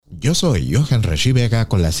Yo soy Johan Rashi Vega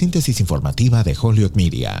con la síntesis informativa de Holyoke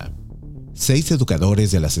Media. 6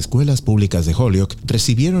 educadores de las escuelas públicas de Holyoke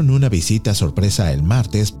recibieron una visita sorpresa el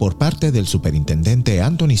martes por parte del superintendente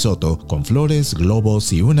Anthony Soto con flores,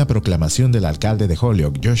 globos y una proclamación del alcalde de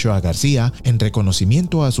Holyoke, Joshua García, en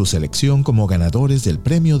reconocimiento a su selección como ganadores del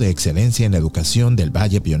Premio de Excelencia en Educación del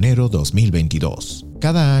Valle Pionero 2022.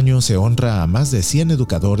 Cada año se honra a más de 100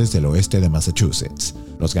 educadores del oeste de Massachusetts.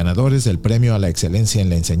 Los ganadores del Premio a la Excelencia en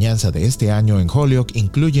la Enseñanza de este año en Holyoke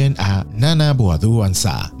incluyen a Nana Boadu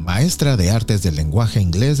Ansah, maestra de Artes del Lenguaje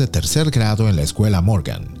Inglés de tercer grado en la Escuela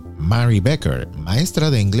Morgan; Mary Becker, maestra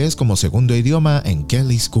de Inglés como segundo idioma en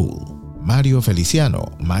Kelly School; Mario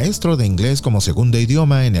Feliciano, maestro de Inglés como segundo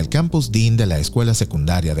idioma en el Campus Dean de la Escuela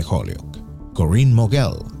Secundaria de Holyoke; Corinne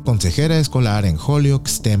Mogel, consejera escolar en Holyoke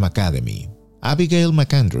STEM Academy; Abigail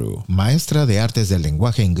McAndrew, maestra de Artes del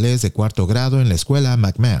Lenguaje Inglés de cuarto grado en la Escuela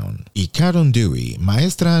McMahon; y Karen Dewey,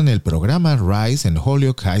 maestra en el programa RISE en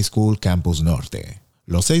Holyoke High School Campus Norte.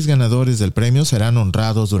 Los 6 ganadores del premio serán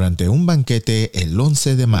honrados durante un banquete el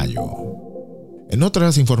 11 de mayo. En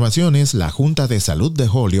otras informaciones, la Junta de Salud de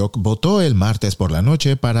Holyoke votó el martes por la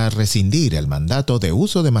noche para rescindir el mandato de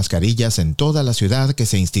uso de mascarillas en toda la ciudad que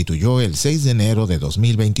se instituyó el 6 de enero de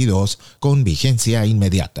 2022 con vigencia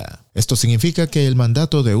inmediata. Esto significa que el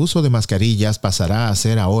mandato de uso de mascarillas pasará a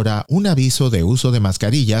ser ahora un aviso de uso de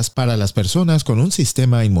mascarillas para las personas con un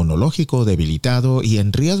sistema inmunológico debilitado y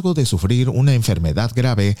en riesgo de sufrir una enfermedad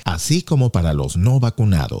grave, así como para los no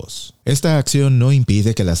vacunados. Esta acción no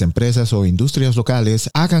impide que las empresas o industrias locales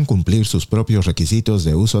hagan cumplir sus propios requisitos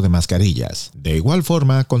de uso de mascarillas. De igual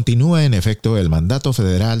forma, continúa en efecto el mandato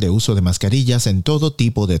federal de uso de mascarillas en todo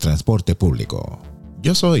tipo de transporte público.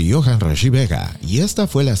 Yo soy Johan Rashi Vega y esta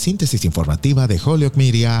fue la síntesis informativa de Holyoke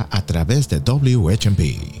Media a través de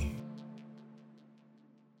WHMP.